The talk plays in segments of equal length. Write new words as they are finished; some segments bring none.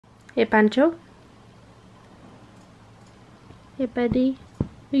Hey, Pancho. Hey, buddy.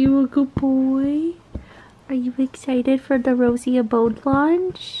 Are you a good boy? Are you excited for the ROSY ABODE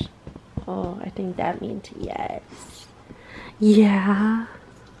launch? Oh, I think that means yes. Yeah.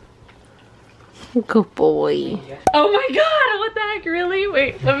 Good boy. Oh my god, what the heck, really?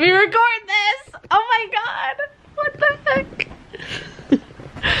 Wait, let me record this! Oh my god! What the heck?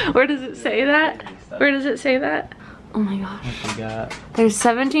 Where does it say that? Where does it say that? Oh my gosh. What you got? There's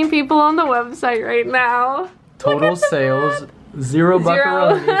 17 people on the website right now. Total sales, zero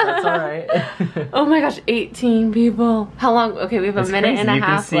buckaronis, that's alright. Oh my gosh, 18 people. How long? Okay, we have a minute and a half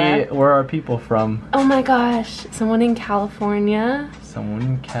left. You can see where are people from. Oh my gosh, someone in California. Someone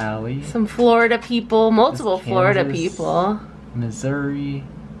in Cali. Some Florida people, multiple Florida people. Missouri.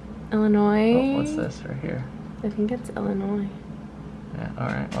 Illinois. Oh, what's this right here? I think it's Illinois. Yeah,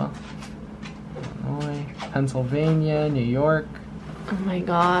 alright, well. Illinois, Pennsylvania, New York. Oh my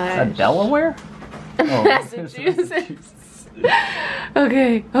gosh. Is that Delaware? Oh, Massachusetts.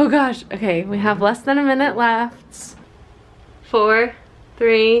 Okay, oh gosh. Okay, we have less than a minute left. 4,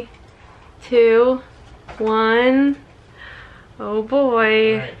 3, 2, 1. Oh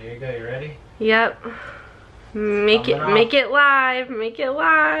boy. Alright, here you go, you ready? Yep. Make it live. Make it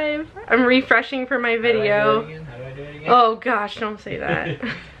live. I'm refreshing for my video. How do I do it again? Oh gosh, don't say that.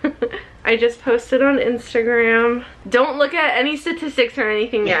 I just posted on Instagram. Don't look at any statistics or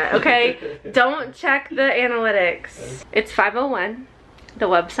anything yet, okay? Don't check the analytics. It's 5:01. The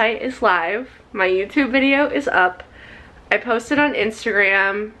website is live. My YouTube video is up. I posted on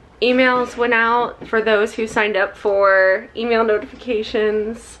Instagram. Emails went out for those who signed up for email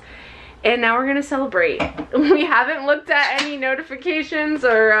notifications. And now we're gonna celebrate. We haven't looked at any notifications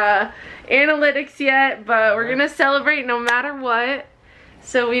or analytics yet, but we're gonna celebrate no matter what.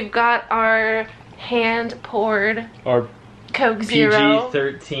 So we've got our hand-poured Coke Zero.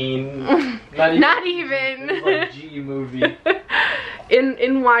 PG-13. Not even. It's like G movie.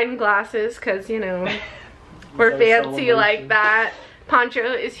 in wine glasses, cause you know we're fancy like that.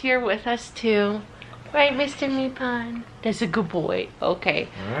 Pancho is here with us too. Right, Mr. Meepon? That's a good boy. Okay.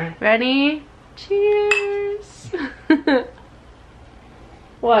 Alright. Ready? Cheers.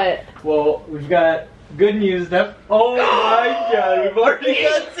 What? Well, we've got good news that. Oh my god, we've already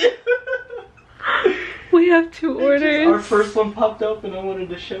got 2. We have 2 orders. Our first one popped up and I wanted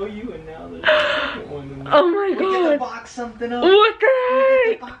to show you, and now there's a second one. Oh my god. We get to box something up. What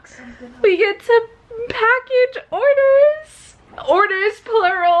the heck? We get to package orders. Orders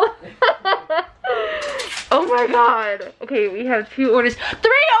plural. Oh my god. Okay, we have 2 orders.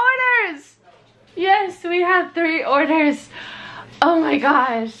 3 orders! Yes, we have 3 orders. Oh my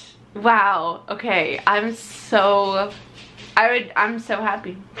gosh. Wow. Okay, I'm so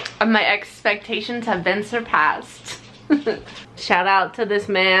happy. My expectations have been surpassed. Shout out to this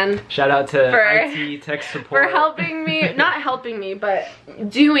man. Shout out to IT tech support. For helping me, not helping me, but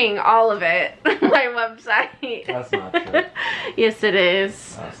doing all of it. My website. That's not true. Yes, it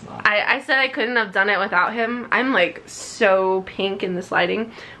is. That's not. I said I couldn't have done it without him. I'm like so pink in this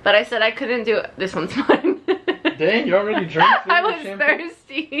lighting, but I said I couldn't do it. This one's mine. Dang, you already drank I was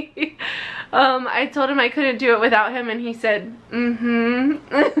thirsty. I told him I couldn't do it without him, and he said, mm-hmm.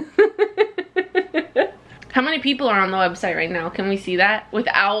 How many people are on the website right now? Can we see that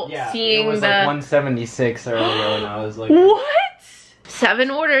without seeing it was the... like 176 earlier, and I was like... What?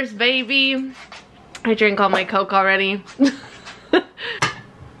 7 orders, baby. I drank all my Coke already.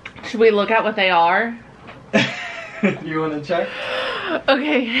 Should we look at what they are? You want to check?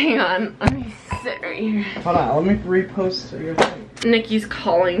 Okay, hang on. Let me sit right here. Hold on, let me repost your thing. Nikki's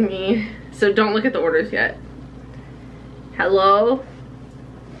calling me, so don't look at the orders yet. Hello?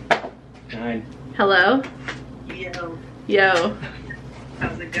 9. Hello? Yo, Yo.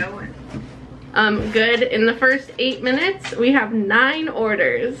 how's it going? Good. In the first 8 minutes, we have 9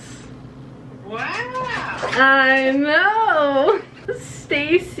 orders. Wow! I know!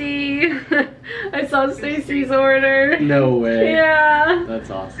 Stacy. I saw Stacy's order. No way. Yeah. That's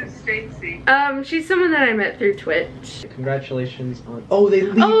awesome. Who's Stacy? She's someone that I met through Twitch. Congratulations on... Oh, they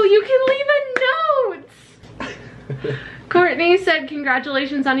leave... Oh, you can leave a note! Courtney said,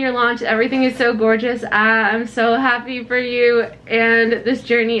 congratulations on your launch. Everything is so gorgeous. I'm so happy for you and this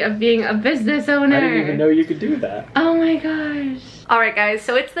journey of being a business owner. I didn't even know you could do that. Oh my gosh. Alright guys,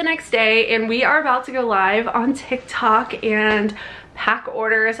 so it's the next day and we are about to go live on TikTok and pack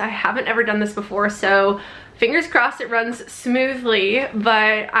orders. I haven't ever done this before, so fingers crossed it runs smoothly,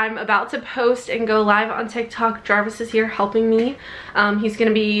 but I'm about to post and go live on TikTok. Jarvis is here helping me. He's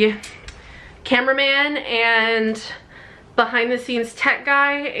gonna be cameraman and behind the scenes tech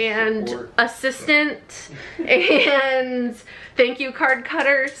guy and support assistant and thank you card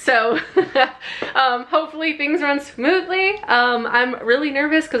cutter. So hopefully things run smoothly. I'm really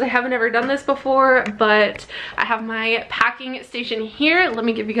nervous because I haven't ever done this before, but I have my packing station here. Let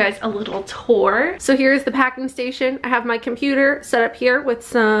me give you guys a little tour. So here's the packing station. I have my computer set up here with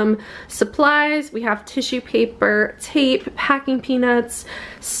some supplies. We have tissue paper, tape, packing peanuts,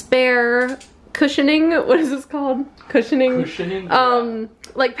 spare cushioning. What is this called? Cushioning. Cushioning.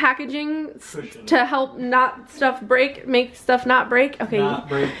 Like packaging Cushioning. to help not stuff break, make stuff not break. Okay, Not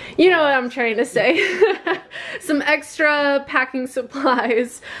break. you know what I'm trying to say. Some extra packing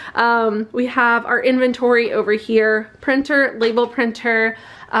supplies. We have our inventory over here, printer, label printer,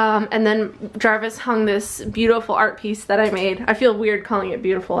 and then Jarvis hung this beautiful art piece that I made. I feel weird calling it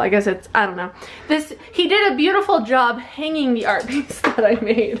beautiful. I guess it's, I don't know. He did a beautiful job hanging the art piece that I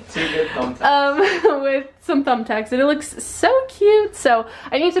made. Two good thumbtacks. With some thumbtacks, and it looks so cute. So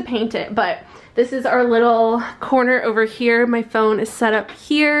I need to paint it, but this is our little corner over here. My phone is set up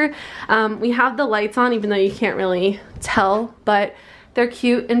here. We have the lights on, even though you can't really tell, but they're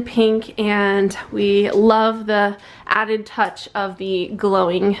cute and pink, and we love the added touch of the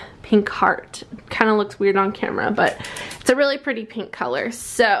glowing pink heart. Kind of looks weird on camera, but it's a really pretty pink color.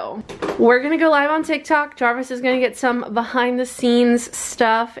 So we're gonna go live on TikTok. Jarvis is gonna get some behind the scenes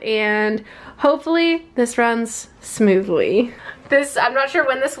stuff, and hopefully this runs smoothly. I'm not sure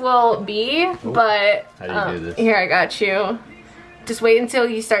when this will be, but How do you do this? here, I got you. Just wait until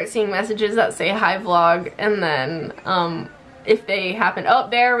you start seeing messages that say hi vlog, and then if they happen, oh,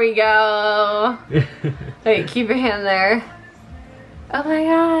 there we go. Wait, keep your hand there. Oh my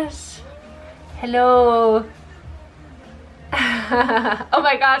gosh. Hello. Oh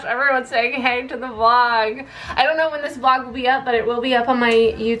my gosh, everyone's saying hey to the vlog. I don't know when this vlog will be up, but it will be up on my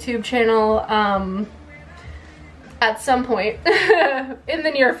YouTube channel at some point in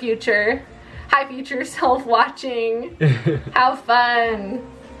the near future. Hi future self watching. How fun.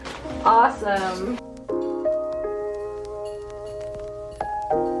 Awesome.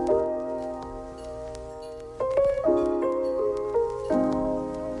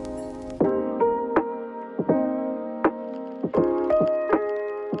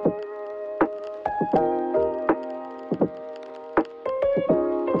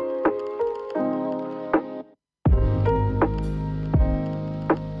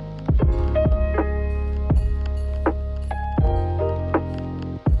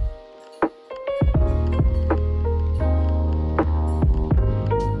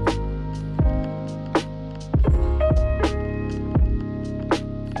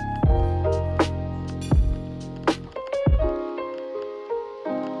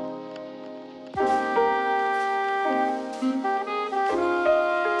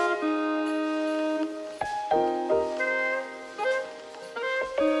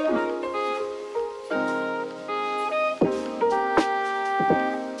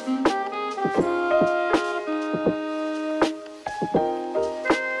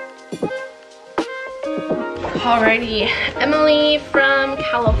 Alrighty, Emily from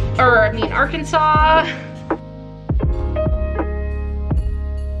Arkansas.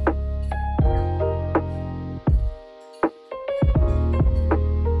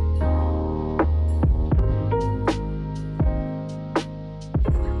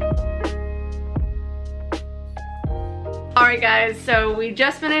 Alright guys, so we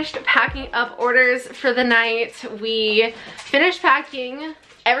just finished packing up orders for the night. We finished packing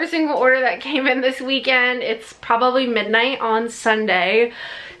every single order that came in this weekend. It's probably midnight on Sunday,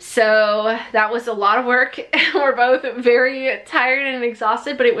 so that was a lot of work. We're both very tired and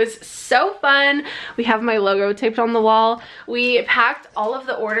exhausted, but it was so fun. We have my logo taped on the wall. We packed all of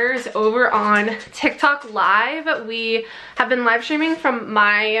the orders over on TikTok Live. We have been live streaming from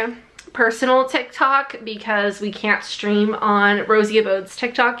my personal TikTok because we can't stream on ROSY ABODE's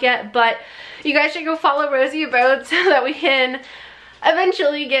TikTok yet, but you guys should go follow ROSY ABODE so that we can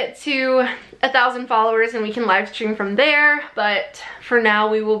eventually get to 1,000 followers and we can live stream from there. But for now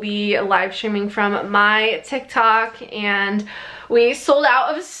we will be live streaming from my TikTok, and we sold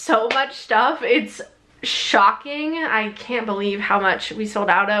out of so much stuff. It's shocking. I can't believe how much we sold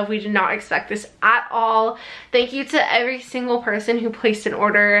out of. We did not expect this at all. Thank you to every single person who placed an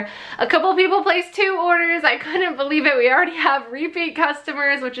order. A couple people placed 2 orders. I couldn't believe it. We already have repeat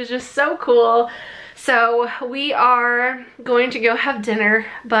customers, which is just so cool. So we are going to go have dinner,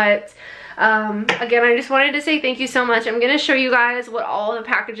 but Again, I just wanted to say thank you so much. I'm gonna show you guys what all the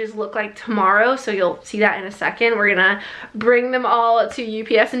packages look like tomorrow, so you'll see that in a second. We're gonna bring them all to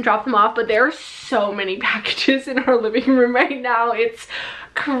UPS and drop them off, but there are so many packages in our living room right now. It's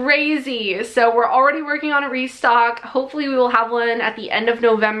crazy. So we're already working on a restock. Hopefully we will have one at the end of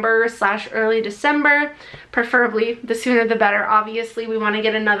November / early December. Preferably the sooner the better. Obviously we want to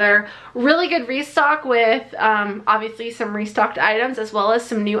get another really good restock with obviously some restocked items as well as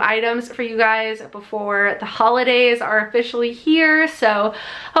some new items for you guys before the holidays are officially here. So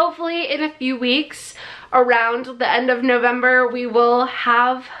hopefully in a few weeks, around the end of November, we will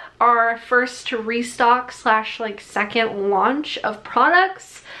have our first restock / like second launch of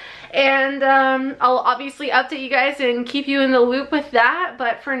products, and I'll obviously update you guys and keep you in the loop with that.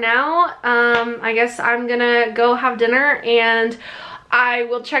 But for now, I guess I'm gonna go have dinner, and I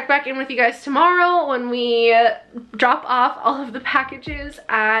will check back in with you guys tomorrow when we drop off all of the packages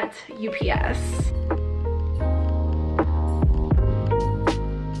at UPS.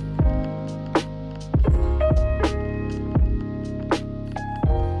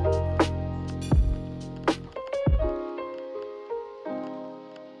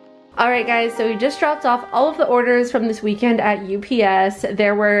 Alright guys, so we just dropped off all of the orders from this weekend at UPS.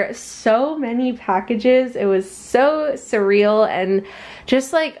 There were so many packages. It was so surreal and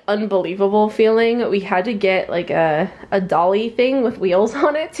just like unbelievable feeling. We had to get like a dolly thing with wheels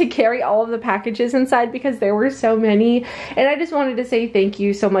on it to carry all of the packages inside because there were so many. And I just wanted to say thank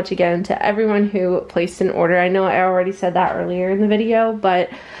you so much again to everyone who placed an order. I know I already said that earlier in the video, but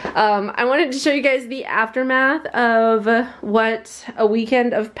I wanted to show you guys the aftermath of what a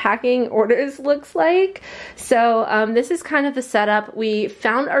weekend of packing orders looks like. So this is kind of the setup. We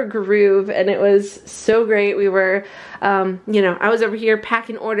found our groove and it was so great. We were you know, I was over here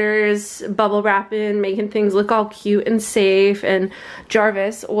packing orders, bubble wrapping, making things look all cute and safe, and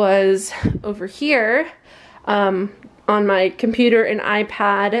Jarvis was over here on my computer and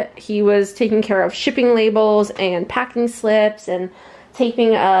iPad. He was taking care of shipping labels and packing slips and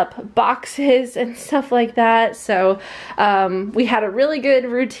taping up boxes and stuff like that. So we had a really good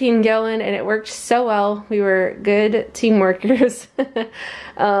routine going and it worked so well. We were good team workers.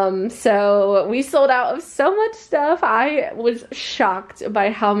 So we sold out of so much stuff. I was shocked by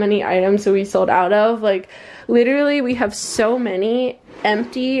how many items we sold out of. Like literally we have so many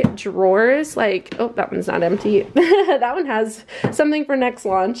empty drawers. Like, oh, that one's not empty. That one has something for next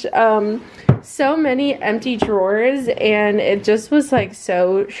launch. So many empty drawers, and it just was like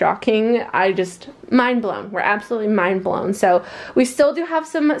so shocking. I just mind blown. We're absolutely mind blown. So we still do have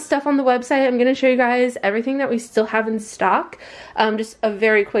some stuff on the website. I'm going to show you guys everything that we still have in stock. Just a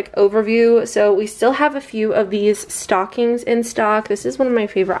very quick overview. So we still have a few of these stockings in stock. This is one of my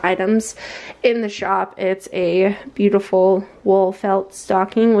favorite items in the shop. It's a beautiful wool felt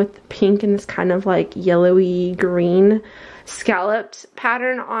stocking with pink and this kind of like yellowy green scalloped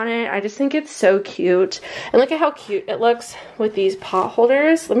pattern on it. I just think it's so cute. And look at how cute it looks with these pot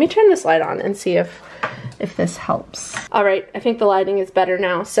holders. Let me turn this light on and see if this helps. All right, I think the lighting is better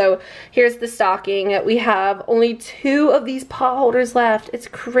now. So here's the stocking. We have only 2 of these pot holders left. It's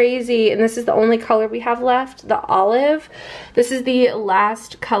crazy. And this is the only color we have left, the olive. This is the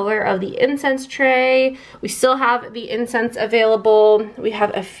last color of the incense tray. We still have the incense available. We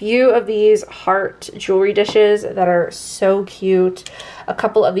have a few of these heart jewelry dishes that are so cute. A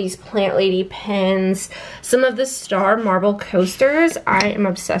couple of these plant lady pins, some of the star marble coasters. I am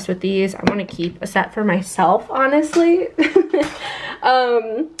obsessed with these. I want to keep a set for myself, honestly.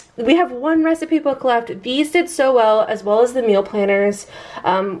 We have 1 recipe book left. These did so well as the meal planners.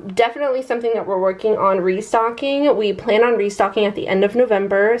 Definitely something that we're working on restocking. We plan on restocking at the end of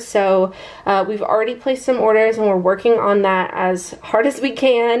November, so we've already placed some orders and we're working on that as hard as we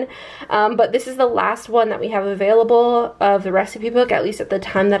can. But this is the last one that we have available of the recipe book, at least at the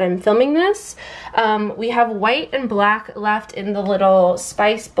time that I'm filming this. We have white and black left in the little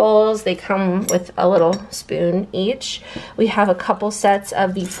spice bowls. They come with a little spoon each. We have a couple sets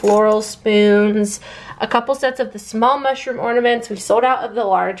of the floral spoons, a couple sets of the small mushroom ornaments. We sold out of the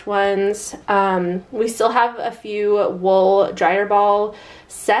large ones. We still have a few wool dryer ball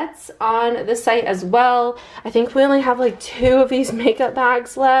sets on the site as well. I think we only have like 2 of these makeup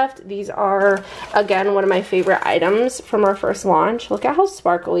bags left. These are, again, one of my favorite items from our first launch. Look at how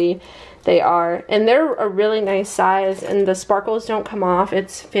sparkly they are, and they're a really nice size, and the sparkles don't come off.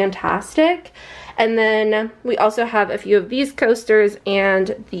 It's fantastic. And then we also have a few of these coasters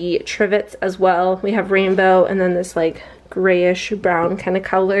and the trivets as well. We have rainbow and then this like grayish brown kind of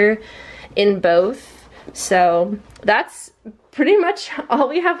color in both. So that's pretty much all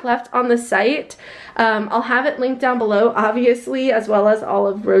we have left on the site. I'll have it linked down below, obviously, as well as all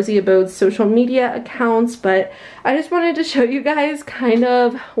of Rosy Abode's social media accounts, but I just wanted to show you guys kind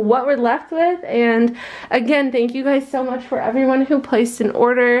of what we're left with. And again, thank you guys so much for everyone who placed an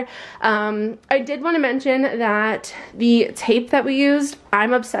order. I did want to mention that the tape that we used,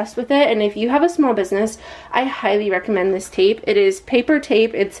 I'm obsessed with it, and if you have a small business, I highly recommend this tape. It is paper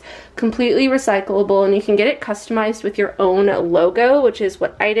tape, it's completely recyclable, and you can get it customized with your own logo, which is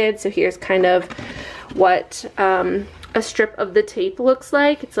what I did. So here's kind of what a strip of the tape looks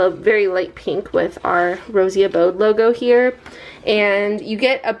like. It's a very light pink with our Rosy Abode logo here, and you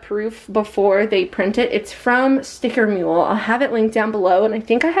get a proof before they print it. It's from Sticker Mule. I'll have it linked down below, and I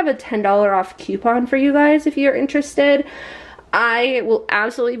think I have a $10 off coupon for you guys if you're interested. I will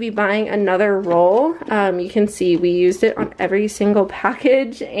absolutely be buying another roll. You can see we used it on every single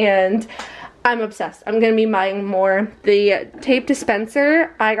package, and I'm obsessed. I'm gonna be buying more. The tape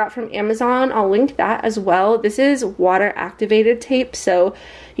dispenser I got from Amazon, I'll link that as well. This is water activated tape, so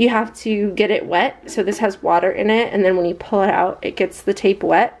you have to get it wet. So this has water in it, and then when you pull it out, it gets the tape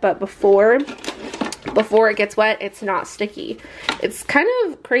wet, but before it gets wet, it's not sticky. It's kind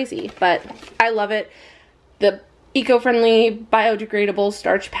of crazy, but I love it. The eco-friendly, biodegradable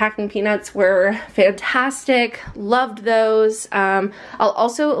starch packing peanuts were fantastic. Loved those. I'll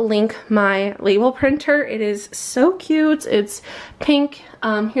also link my label printer. It is so cute. It's pink.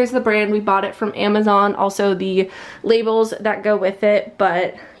 Here's the brand. We bought it from Amazon. Also the labels that go with it.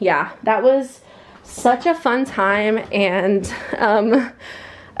 But yeah, that was such a fun time. And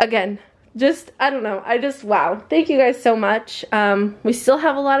again, just, I don't know, wow. Thank you guys so much. We still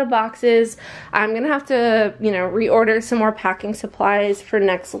have a lot of boxes. I'm gonna have to, you know, reorder some more packing supplies for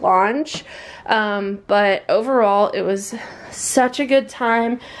next launch. But overall, it was such a good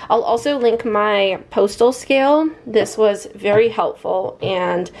time. I'll also link my postal scale. This was very helpful,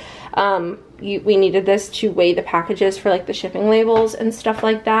 and we needed this to weigh the packages for like the shipping labels and stuff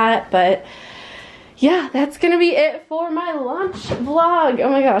like that. But yeah, that's gonna be it for my launch vlog. Oh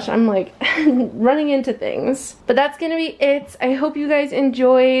my gosh, I'm like running into things. But that's gonna be it. I hope you guys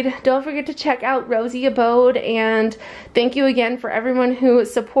enjoyed. Don't forget to check out Rosy Abode, and thank you again for everyone who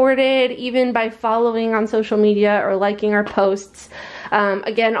supported, even by following on social media or liking our posts.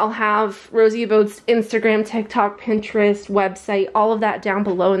 Again, I'll have Rosy Abode's Instagram, TikTok, Pinterest, website, all of that down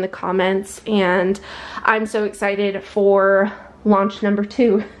below in the comments. And I'm so excited for launch number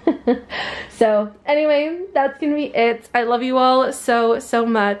 2. So anyway, that's gonna be it. I love you all so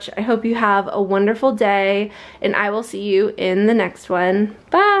much. I hope you have a wonderful day, and I will see you in the next one.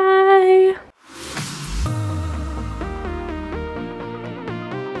 Bye.